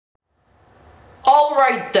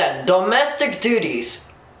Alright then, domestic duties.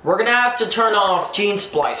 We're gonna have to turn off Gene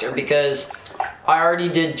Splicer because I already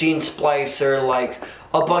did Gene Splicer like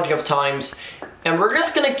a bunch of times. And we're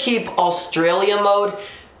just gonna keep Australia mode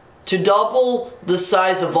to double the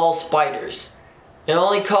size of all spiders. It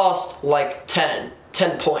only costs like 10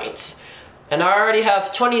 points. And I already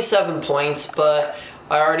have 27 points, but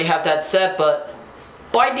I already have that set, but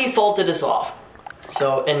by default it is off.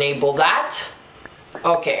 So enable that.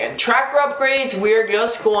 Okay, and tracker upgrades, we're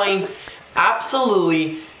just going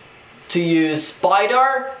absolutely to use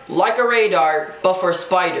Spider like a radar, but for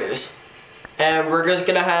spiders. And we're just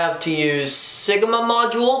gonna have to use Sigma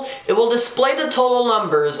module. It will display the total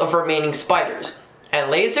numbers of remaining spiders. And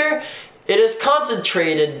laser, it is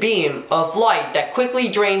concentrated beam of light that quickly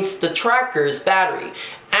drains the tracker's battery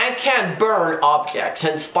and can burn objects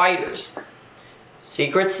and spiders.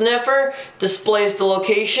 Secret Sniffer displays the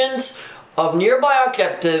locations of nearby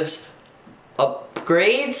objectives.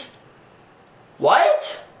 Upgrades?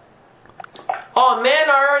 What? Oh man,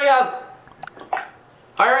 I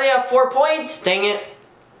already have 4 points? Dang it.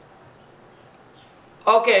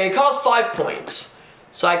 Okay, it costs 5 points,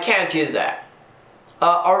 so I can't use that.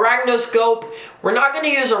 Arachnoscope. We're not going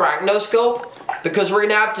to use Arachnoscope because we're going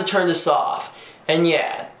to have to turn this off. And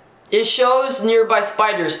yeah, it shows nearby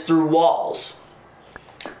spiders through walls.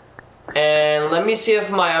 And let me see if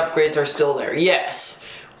my upgrades are still there. Yes.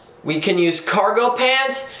 We can use cargo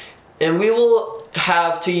pants, and we will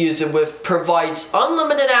have to use it with provides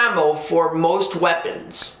unlimited ammo for most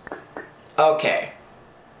weapons. Okay.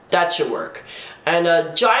 That should work. And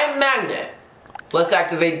a giant magnet. Let's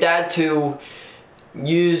activate that to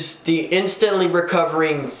use the instantly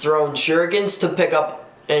recovering thrown shurikens to pick up,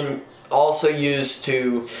 and also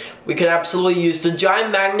we can absolutely use the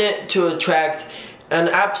giant magnet to attract and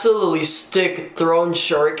absolutely stick thrown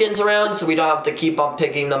shurikens around so we don't have to keep on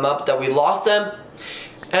picking them up that we lost them.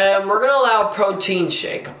 And we're going to allow protein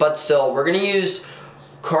shake, but still we're going to use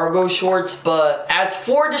cargo shorts, but adds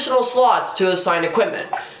 4 additional slots to assign equipment.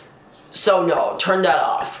 So no, turn that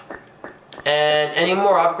off. And any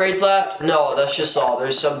more upgrades left? No, that's just all.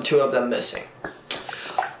 There's 2 of them missing.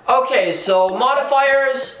 Okay, so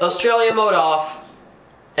modifiers, Australia mode off.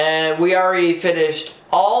 And we already finished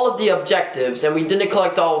all of the objectives, and we didn't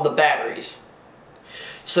collect all of the batteries.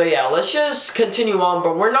 So yeah, let's just continue on,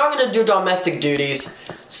 but we're not going to do domestic duties.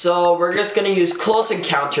 So we're just going to use close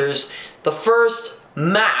encounters, the first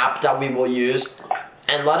map that we will use,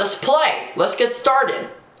 and let us play. Let's get started.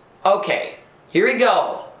 Okay, here we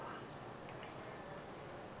go.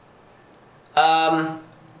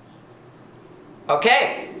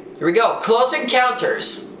 Okay, here we go. Close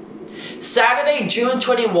encounters. Saturday, June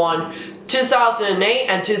 21, 2008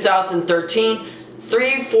 and 2013,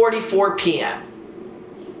 3:44 p.m.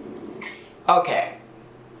 Okay.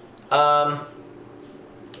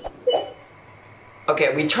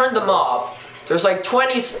 Okay, we turned them off. There's like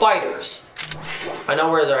 20 spiders. I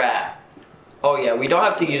know where they're at. Oh yeah, we don't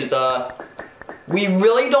have to use we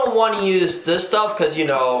really don't want to use this stuff because, you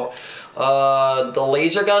know, the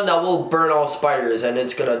laser gun, that will burn all spiders and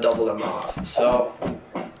it's gonna double them off. So,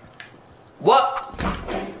 what?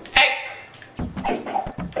 Hey!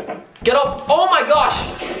 Get up! Oh my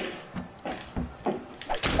gosh!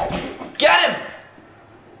 Get him!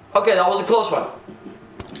 Okay, that was a close one.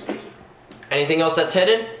 Anything else that's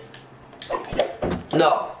hidden?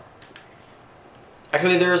 No.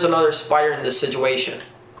 Actually, there's another spider in this situation.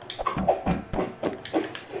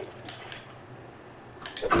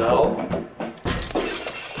 No.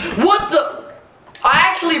 What the? I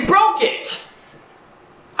actually broke it!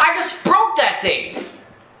 I just broke that thing!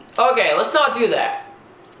 Okay, let's not do that.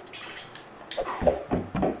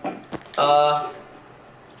 Oh!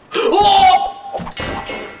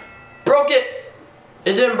 Broke it!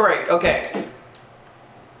 It didn't break, okay.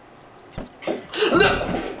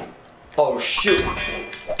 No! Oh shoot.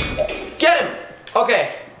 Get him!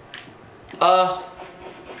 Okay.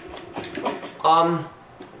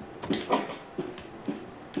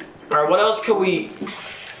 Alright, what else could we...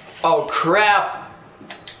 Oh crap!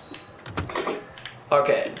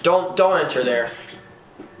 Okay, don't enter there.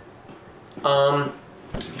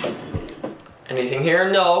 Anything here?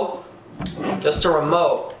 No. Just a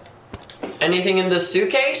remote. Anything in this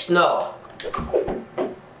suitcase? No.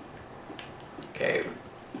 Okay.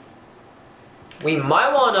 We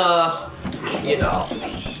might wanna, you know.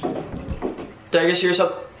 Did I just hear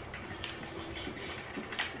something?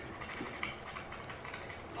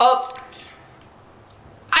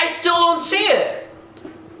 I still don't see it.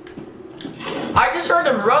 I just heard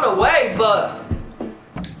him run away, but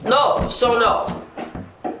no, so no.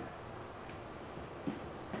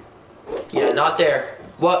 Yeah, not there.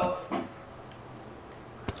 What?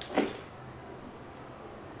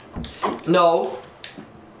 No.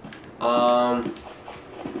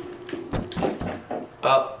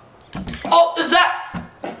 Oh, is that?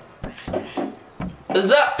 Is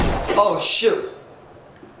that? Oh, shoot.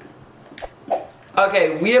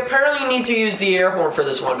 Okay, we apparently need to use the air horn for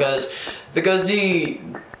this one because the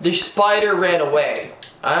spider ran away.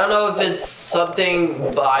 I don't know if it's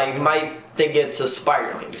something, but I might think it's a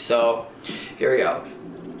spiderling. So, here we go.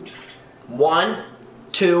 1,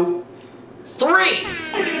 2, 3.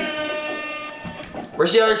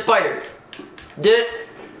 Where's the other spider? Did it?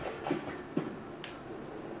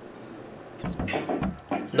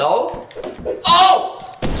 No? Oh!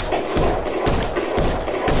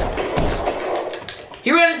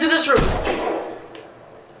 He ran into this room.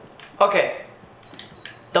 Okay.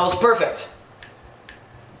 That was perfect.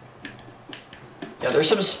 Yeah, there's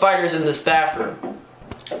some spiders in this bathroom.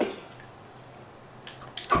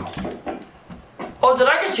 Oh, did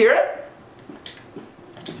I just hear it?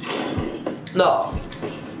 No.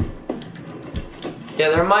 Yeah,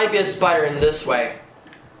 there might be a spider in this way.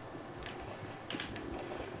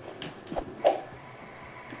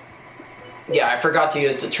 Yeah, I forgot to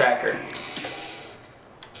use the tracker.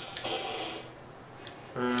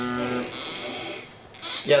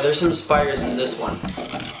 Yeah, there's some spiders in this one.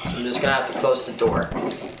 So I'm just gonna have to close the door.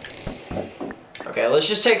 Okay, let's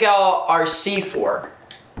just take out our C4.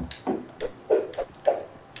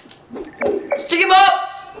 Stick him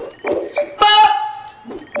up!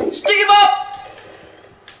 Up! Stick him up!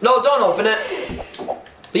 No, don't open it.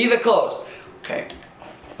 Leave it closed. Okay.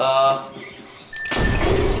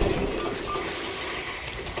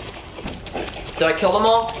 Did I kill them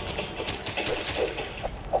all?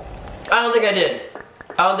 I don't think I did.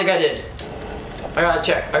 I don't think I did. I gotta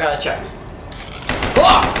check. I gotta check.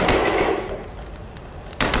 Ah!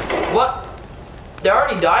 What? They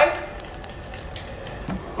already died?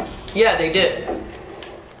 Yeah, they did.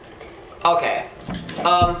 Okay.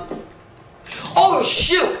 Oh,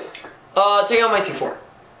 shoot! Take out my C4.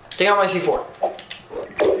 Take out my C4.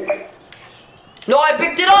 No, I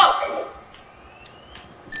picked it up!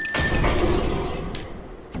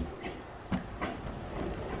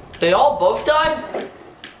 They all both died?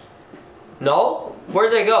 No?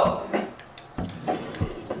 Where'd they go?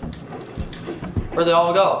 Where'd they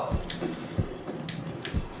all go?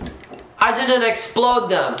 I didn't explode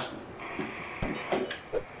them.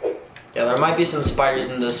 Yeah, there might be some spiders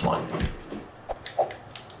in this one.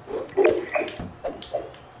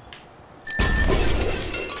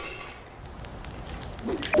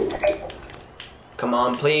 Come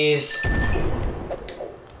on, please.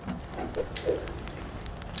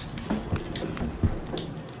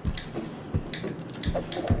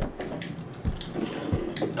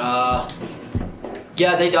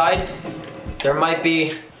 Yeah, they died. There might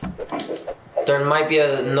be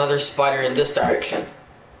another spider in this direction.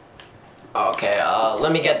 Okay,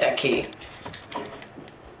 let me get that key.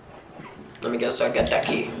 Let me guess I'll get that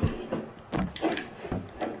key.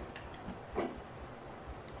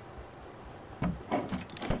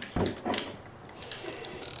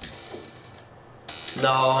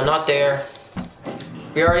 No, not there.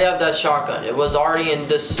 We already have that shotgun. It was already in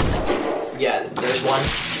this. Yeah, there's one.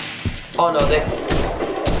 Oh no, they.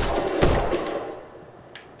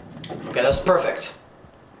 Okay, that's perfect.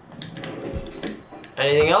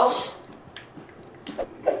 Anything else?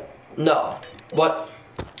 No. What?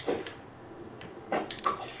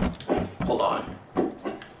 Hold on.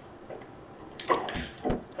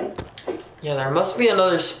 Yeah, there must be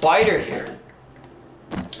another spider here.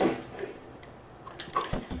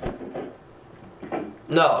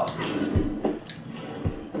 No.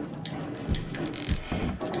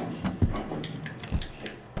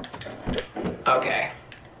 Okay.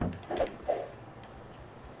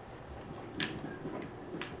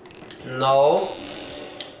 No.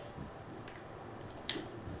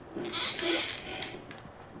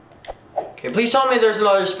 Okay, please tell me there's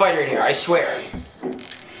another spider in here, I swear.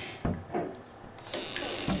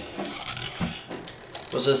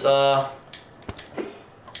 Was this,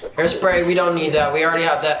 hairspray? We don't need that, we already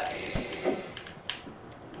have that.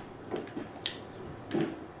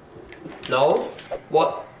 No?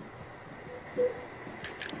 What?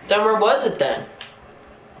 Then where was it then?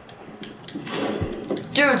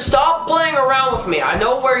 Dude, stop playing around with me. I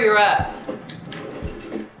know where you're at.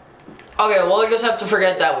 Okay, well, I just have to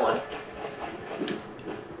forget that one.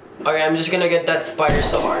 Okay, I'm just gonna get that spider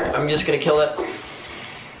so hard. I'm just gonna kill it.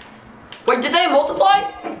 Wait, did they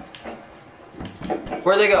multiply?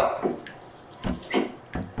 Where'd they go?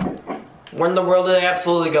 Where in the world did they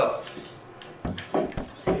absolutely go?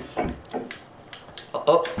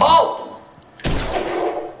 Oh! Oh!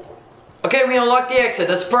 Okay, we unlocked the exit.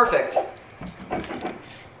 That's perfect.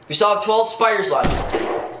 We still have 12 spiders left.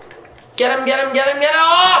 Get him, get him, get him, get him!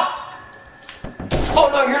 Ah! Oh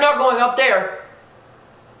no, you're not going up there.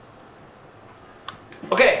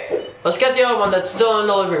 Okay, let's get the other one that's still in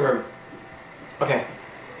the living room. Okay.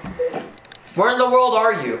 Where in the world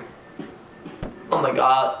are you? Oh my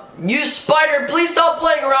god. You spider, please stop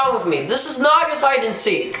playing around with me. This is not just hide and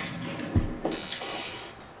seek.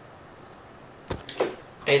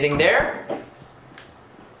 Anything there?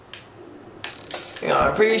 Hang on,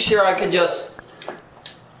 I'm pretty sure I could just...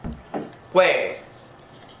 Wait.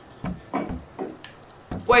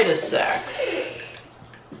 Wait a sec.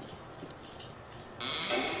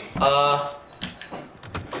 I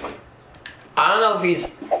don't know if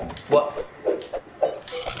he's... What?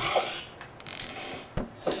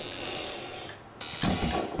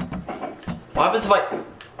 What happens if I...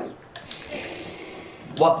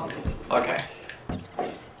 What? Okay.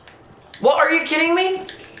 What, are you kidding me?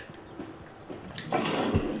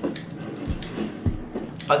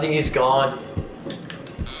 I think he's gone.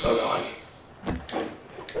 So gone.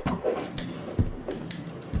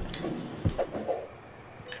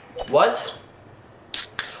 What?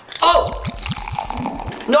 Oh!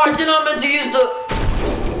 No, I did not meant to use the...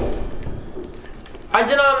 I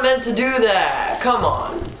did not meant to do that. Come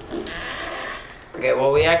on. Okay,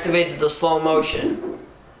 well, we activated the slow motion.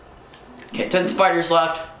 Okay, 10 spiders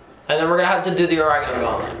left. And then we're gonna have to do the oregano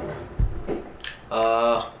gauntlet.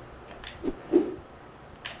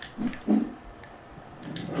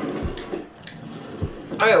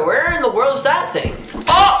 Okay, where in the world is that thing?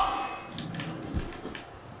 Oh!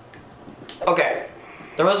 Okay.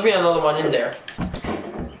 There must be another one in there.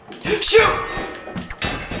 Shoot!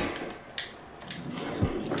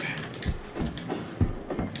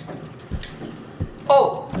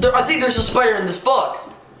 Oh, I think there's a spider in this book.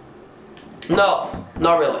 No,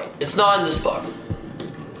 not really. It's not in this book.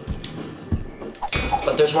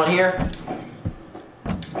 But there's one here.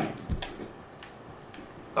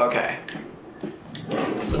 Okay.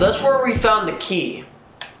 So that's where we found the key.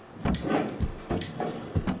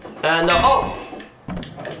 And, oh!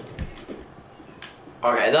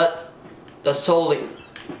 Okay, that's totally...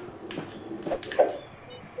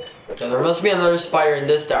 Yeah, there must be another spider in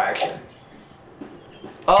this direction.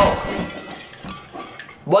 Oh.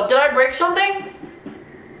 What, did I break something?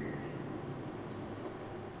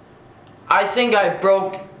 I think I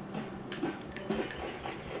broke...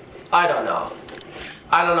 I don't know.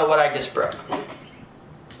 I don't know what I just broke.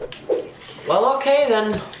 Well, okay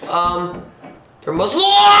then. There must...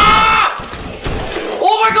 Ah!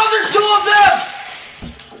 Oh my god, there's 2 of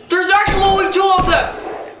them! There's actually only 2 of them!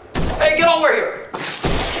 Hey, get over here!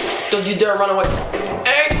 Don't you dare run away.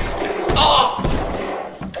 Hey! Oh!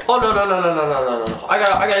 Oh no no no no no no no no! I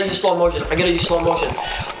gotta use slow motion. I gotta use slow motion.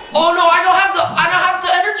 Oh no! I don't have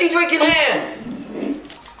the energy drink in hand.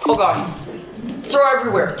 Oh gosh! Throw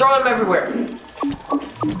everywhere! Throw them everywhere!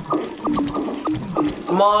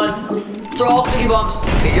 Come on! Throw all sticky bombs!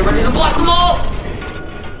 Okay, get ready to blast them all!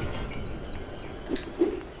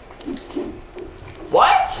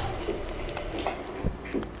 What?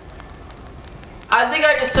 I think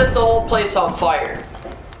I just set the whole place on fire.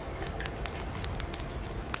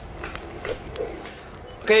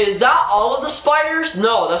 Okay, is that all of the spiders?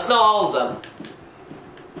 No, that's not all of them.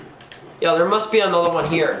 Yeah, there must be another one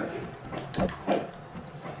here.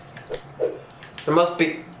 There must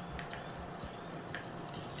be...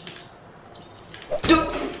 Dude!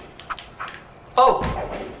 Oh!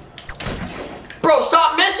 Bro,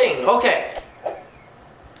 stop missing! Okay.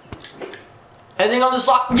 Anything on this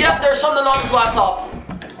laptop? Yep, there's something on this laptop.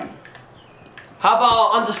 How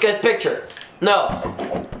about on this guy's picture? No.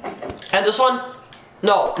 And this one?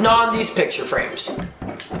 No, not on these picture frames.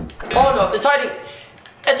 Oh no, it's hiding.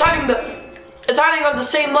 It's hiding on the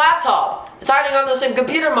same laptop. It's hiding on the same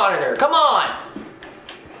computer monitor. Come on.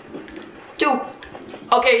 Dude.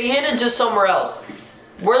 Okay, he hid it just somewhere else.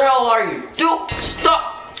 Where the hell are you? Dude,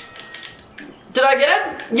 stop. Did I get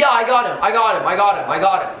him? Yeah, I got him. I got him. I got him. I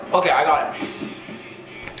got him. Okay, I got him.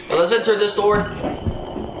 Well, let's enter this door.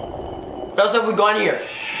 What else have we got in here?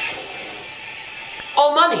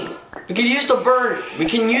 Oh, money. We can use to burn. We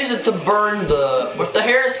can use it to burn with the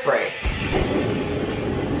hairspray.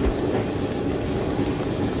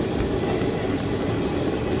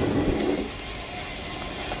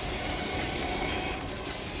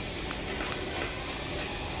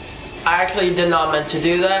 I actually did not meant to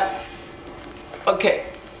do that. Okay.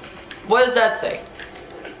 What does that say?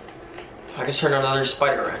 I can turn another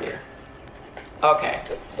spider around here. Okay.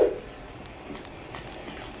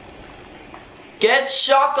 Get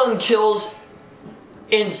shotgun kills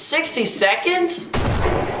in 60 seconds?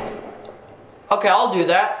 Okay, I'll do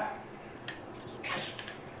that.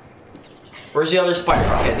 Where's the other spider?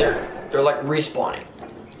 Okay, they're like respawning.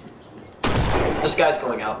 This guy's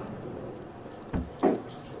going out.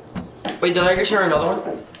 Wait, did I just hear another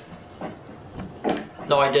one?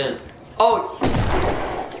 No, I didn't. Oh!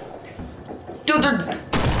 Dude,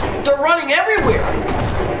 they're running everywhere!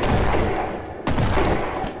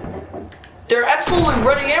 They're absolutely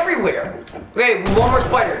running everywhere! Okay, one more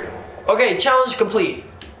spider. Okay, challenge complete.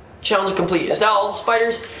 Challenge complete. Is that all the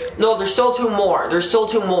spiders? No, there's still 2 more. There's still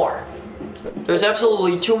 2 more. There's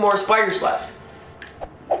absolutely 2 more spiders left.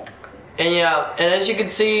 And yeah, and as you can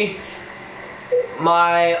see,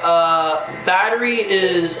 my battery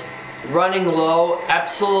is running low,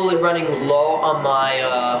 absolutely running low on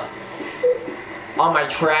my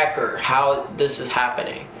tracker, how this is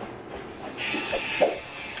happening.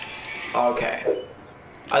 Okay.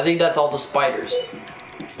 I think that's all the spiders.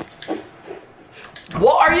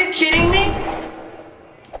 What, are you kidding me?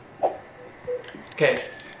 Okay.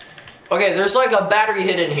 Okay, there's like a battery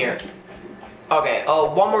hidden here. Okay,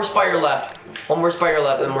 oh, 1 more spider left. 1 more spider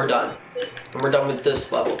left and we're done. And we're done with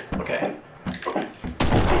this level. Okay.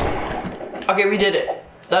 Okay, we did it.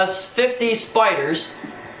 That's 50 spiders.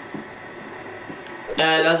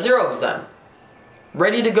 And that's 0 of them.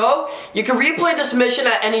 Ready to go? You can replay this mission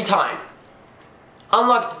at any time.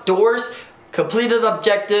 Unlocked doors, completed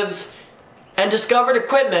objectives, and discovered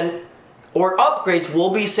equipment or upgrades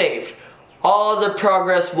will be saved. All the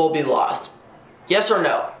progress will be lost. Yes or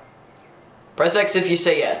no? Press X if you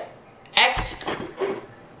say yes. X?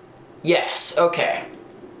 Yes, okay.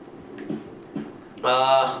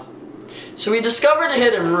 So we discovered a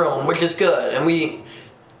hidden room, which is good, and we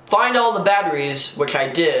find all the batteries, which I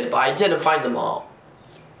did, but I didn't find them all.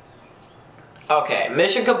 Okay,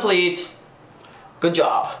 mission complete. Good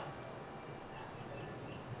job.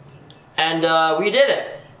 And we did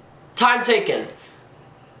it. Time taken.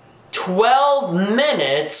 12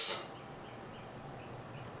 minutes?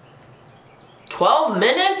 12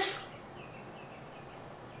 minutes?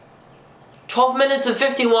 12 minutes and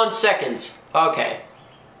 51 seconds. Okay.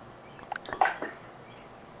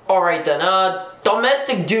 Alright then,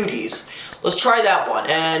 domestic duties. Let's try that one.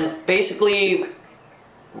 And basically,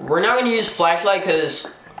 we're not going to use flashlight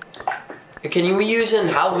because can we use it in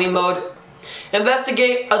Halloween mode?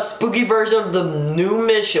 Investigate a spooky version of the new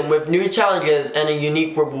mission with new challenges and a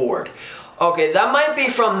unique reward. Okay, that might be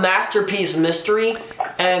from Masterpiece Mystery,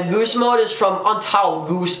 and Goose Mode is from Untitled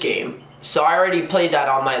Goose Game. So I already played that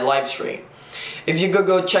on my live stream. If you could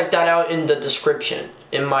go check that out in the description,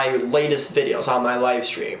 in my latest videos on my live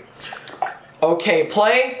stream. Okay,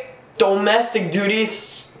 play domestic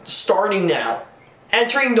duties starting now.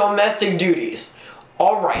 Entering domestic duties.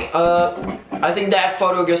 Alright, I think that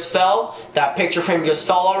photo just fell. That picture frame just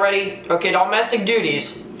fell already. Okay, domestic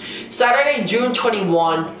duties. Saturday, June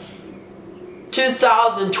 21,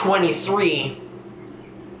 2023.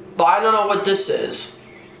 But I don't know what this is.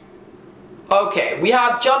 Okay, we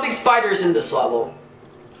have jumping spiders in this level.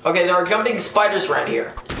 Okay, there are jumping spiders around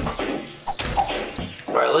here.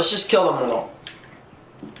 Alright, let's just kill them all.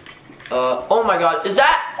 Oh my god, is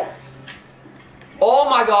that... Oh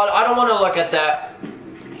my god, I don't want to look at that.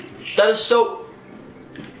 That is so...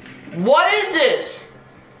 What is this?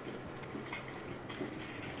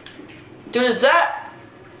 Dude, is that...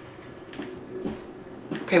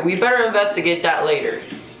 Okay, we better investigate that later.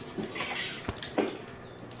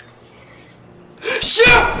 Shoot!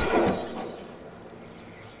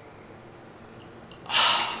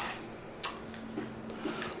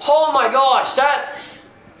 Oh my gosh, that...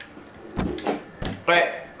 Wait.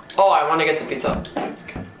 Oh, I want to get the pizza.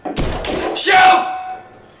 Shoot!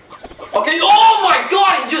 Okay, oh my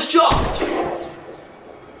god, he just jumped!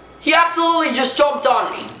 He absolutely just jumped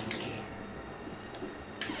on me.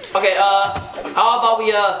 Okay, how about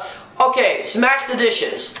we, okay, smack the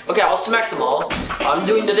dishes. Okay, I'll smack them all. I'm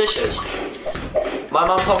doing the dishes. My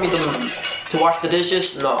mom told me to wash the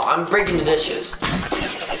dishes. No, I'm breaking the dishes.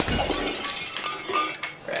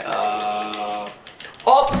 Okay,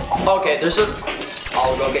 oh, okay, there's a...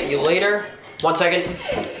 I'll go get you later. 1 second.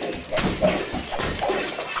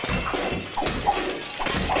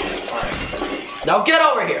 Alright. Now get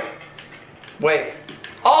over here. Wait.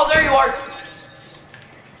 Oh, there you are.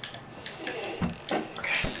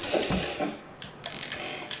 Okay.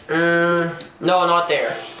 No, not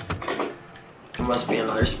there. There must be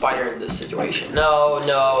another spider in this situation. No,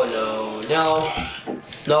 no, no, no.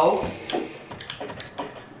 No.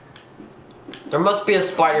 There must be a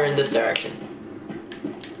spider in this direction.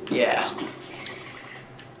 Yeah.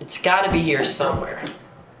 It's gotta be here somewhere.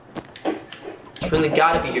 It's really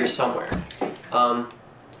gotta be here somewhere.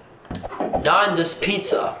 Not in this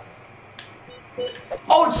pizza.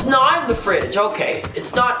 Oh, it's not in the fridge. Okay,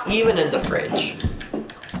 it's not even in the fridge.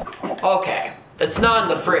 Okay, it's not in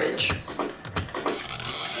the fridge.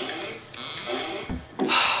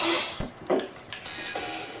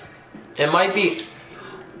 It might be.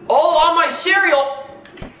 Oh, on my cereal!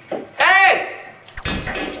 Hey!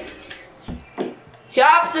 He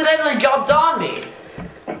accidentally jumped on me.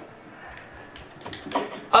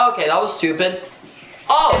 Okay, that was stupid.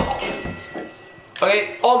 Oh!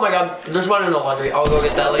 Okay, oh my god, there's one in the laundry. I'll go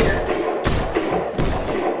get that later.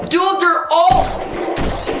 Dude, they're all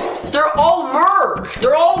murked.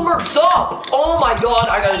 They're all murked up. Oh my god,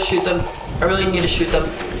 I gotta shoot them. I really need to shoot them.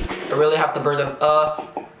 I really have to burn them.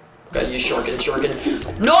 Gotta use shuriken.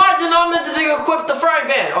 No, I did not meant to equip the frying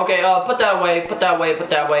pan. Okay, put that away.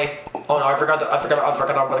 Oh no, I forgot. No.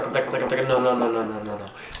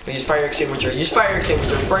 Use fire extinguisher.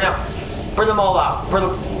 Burn them all out.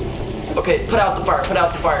 Okay, put out the fire. Come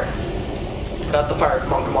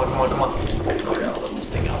on. Okay, I'll lift this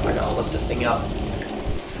thing up. I gotta lift this thing up.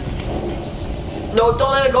 No,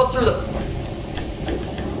 don't let it go through the...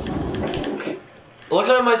 Okay. Looks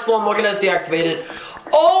like my slow motion is deactivated.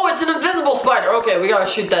 Oh, it's an invisible spider. Okay, we gotta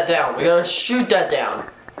shoot that down.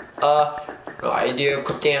 No, I do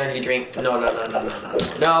equip the energy drink. No.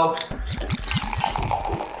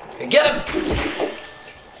 Okay, get him!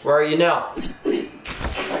 Where are you now?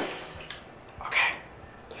 Okay.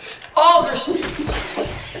 Oh, there's...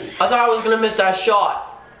 I thought I was gonna miss that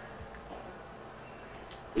shot.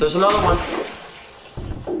 There's another one.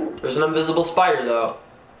 There's an invisible spider, though.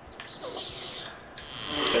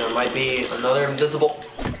 There might be another invisible...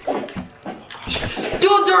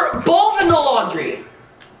 Dude, they're both in the laundry!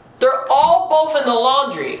 They're all both in the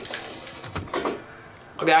laundry.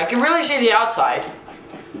 Okay, I can really see the outside.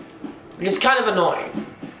 It's kind of annoying.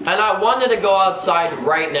 And I wanted to go outside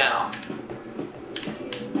right now.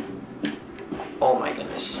 Oh my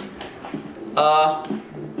goodness. Okay,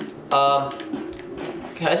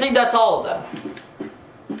 I think that's all of them.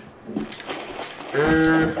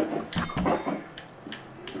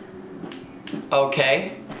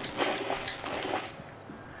 Okay.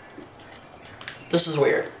 This is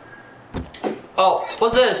weird. Oh,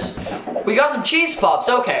 what's this? We got some cheese puffs.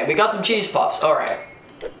 Okay, we got some cheese puffs. Alright.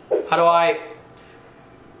 How do I...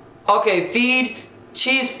 Okay, feed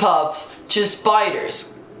cheese puffs to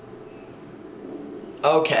spiders.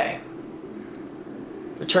 Okay.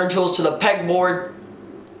 Return tools to the pegboard.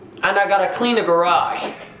 And I gotta clean the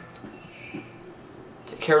garage.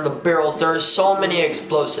 Take care of the barrels. There are so many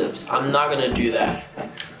explosives. I'm not gonna do that.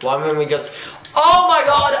 Why don't we just... Oh my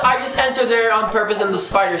god! I just entered there on purpose and the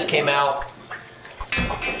spiders came out.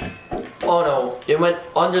 Oh no. It went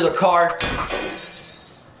under the car.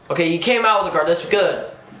 Okay, you came out of the car. That's good.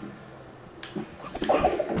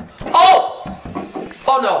 Oh!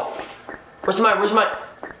 Oh no. Where's my...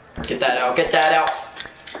 Get that out.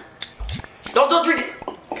 No, don't drink it.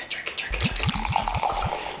 Okay, drink it.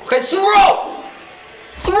 Okay, throw!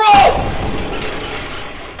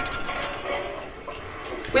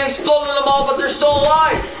 We exploded them all, but they're still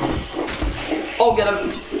alive. Oh, get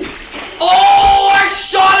him. Oh, I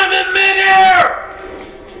shot him in midair!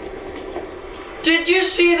 Did you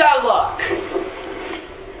see that luck?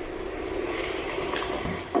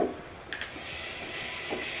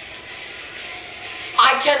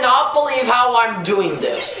 I cannot believe how I'm doing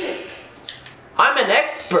this. I'm an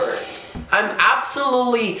expert. I'm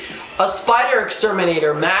absolutely a spider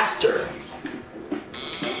exterminator master.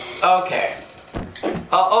 Okay.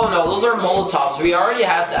 Oh no, those are Molotovs. We already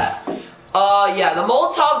have that. Yeah, the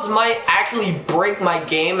Molotovs might actually break my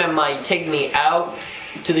game and might take me out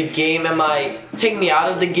to the game and might take me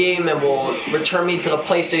out of the game and will return me to the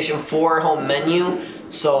PlayStation 4 home menu.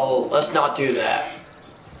 So let's not do that.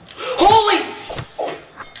 Holy!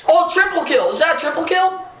 Oh, triple kill. Is that a triple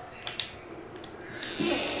kill?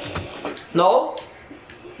 No?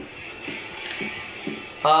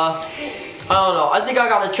 I don't know. I think I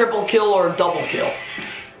got a triple kill or a double kill.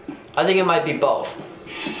 I think it might be both.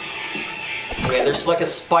 Okay, there's like a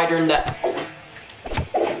spider in that.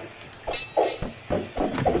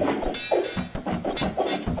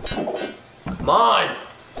 Come on.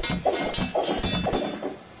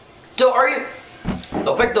 So are you...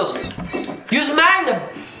 No, pick those. Use Magnum.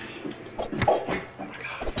 Oh my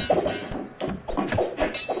god.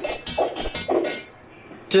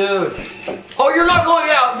 Dude. Oh, you're not going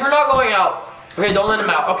out. Okay, don't let him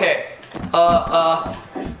out. Okay.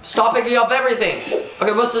 Stop picking up everything.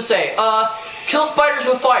 Okay, what's this say? Kill spiders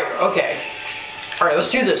with fire. Okay. Alright, let's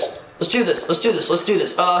do this.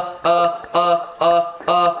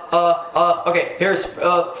 Okay, here's,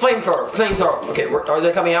 flamethrower. Okay, are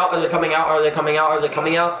they coming out?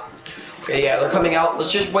 Okay, yeah, they're coming out.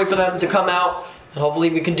 Let's just wait for them to come out, and hopefully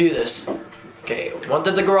we can do this. Okay, one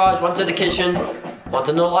to the garage, one to the kitchen, one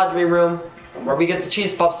to the laundry room, where we get the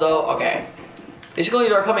cheese puffs though. Okay. Basically,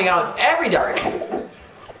 they're coming out in every direction.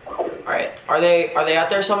 Alright, are they out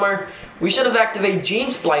there somewhere? We should have activated Gene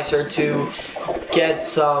Splicer to get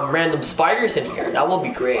some random spiders in here. That will be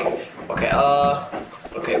great. Okay,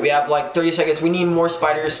 okay, we have like 30 seconds. We need more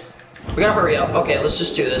spiders. We gotta hurry up. Okay, let's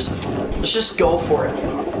just do this. Let's just go for it.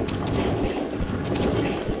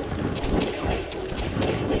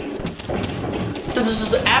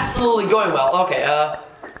 This is absolutely going well. Okay,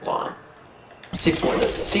 hold on. C4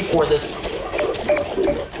 this. C4 this.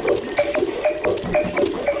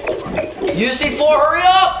 Use C4, hurry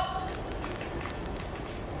up!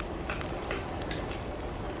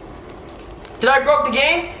 Did I broke the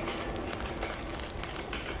game?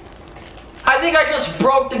 I think I just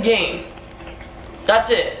broke the game. That's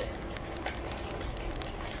it.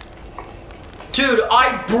 Dude,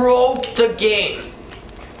 I broke the game.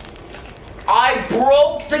 I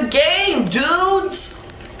broke the game, dudes!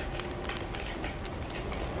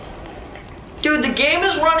 Dude, the game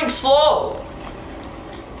is running slow.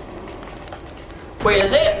 Wait,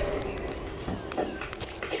 is it?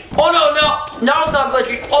 Oh no, now it's not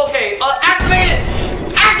glitching. Okay, activate it!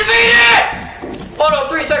 Activate it! Oh no,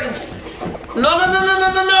 3 seconds. No!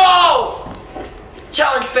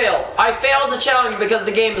 Challenge failed. I failed the challenge because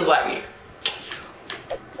the game is lagging.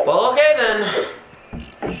 Well, okay then.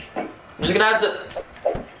 I'm just gonna have to...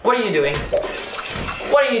 What are you doing?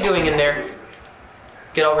 What are you doing in there?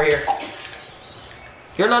 Get over here.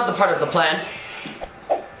 You're not the part of the plan.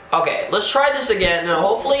 Okay, let's try this again, and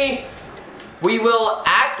hopefully we will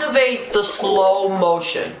activate the slow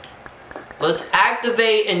motion. Let's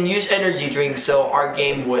activate and use energy drinks so our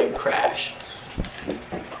game wouldn't crash.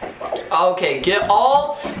 Okay, get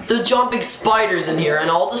all the jumping spiders in here,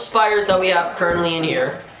 and all the spiders that we have currently in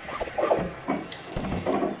here.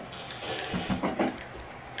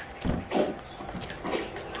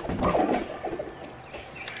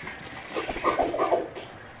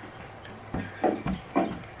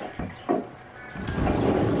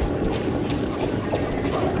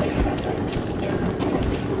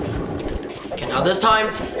 This time,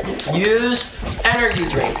 use energy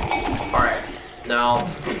drink. Alright,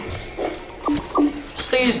 now,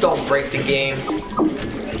 please don't break the game.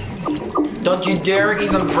 Don't you dare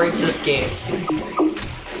even break this game.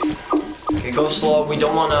 Okay, go slow, we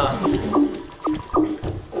don't wanna...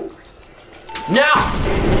 Now!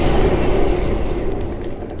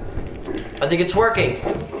 I think it's working.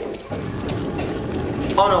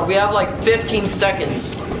 Oh no, we have like 15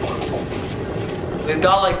 seconds. We've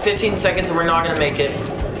got like 15 seconds and we're not gonna make it.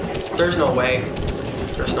 There's no way.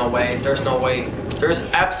 There's no way. There's no way. There's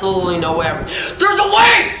absolutely no way. There's a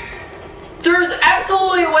way! There's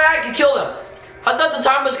absolutely a way I can kill them. I thought the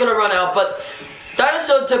time was gonna run out, but that is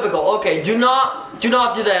so typical. Okay, do not do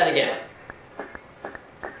that again.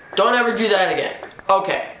 Don't ever do that again.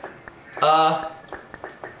 Okay.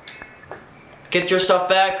 Get your stuff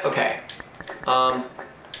back. Okay.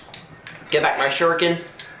 Get back my shuriken.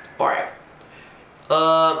 Alright.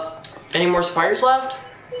 Any more spiders left?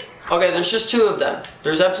 Okay, there's just 2 of them.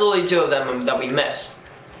 There's absolutely 2 of them that we missed.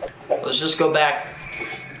 Let's just go back.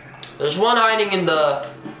 There's one hiding in the...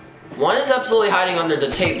 One is absolutely hiding under the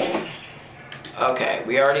table. Okay,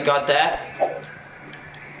 we already got that.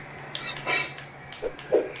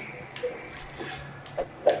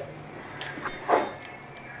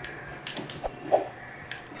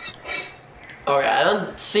 Okay, I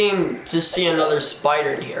don't seem to see another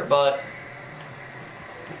spider in here, but...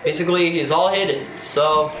 Basically, he's all hidden,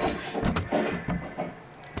 so...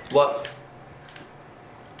 What?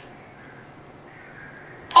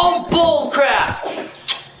 Oh, bullcrap!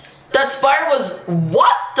 That spider was...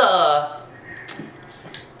 What the...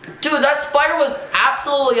 Dude, that spider was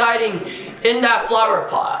absolutely hiding in that flower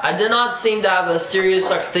pot. I did not seem to have a serious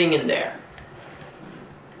such thing in there.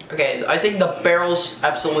 Okay, I think the barrels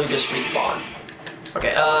absolutely just respawn.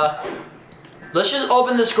 Okay, let's just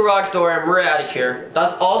open this garage door and we're out of here.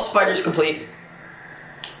 That's all spiders complete.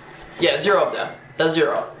 Yeah, 0 of them. That's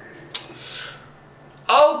 0.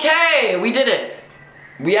 Okay, we did it.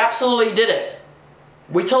 We absolutely did it.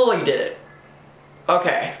 We totally did it.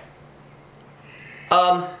 Okay.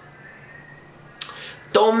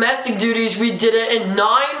 Domestic duties, we did it in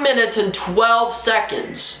 9 minutes and 12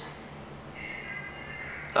 seconds.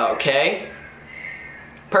 Okay.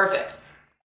 Perfect.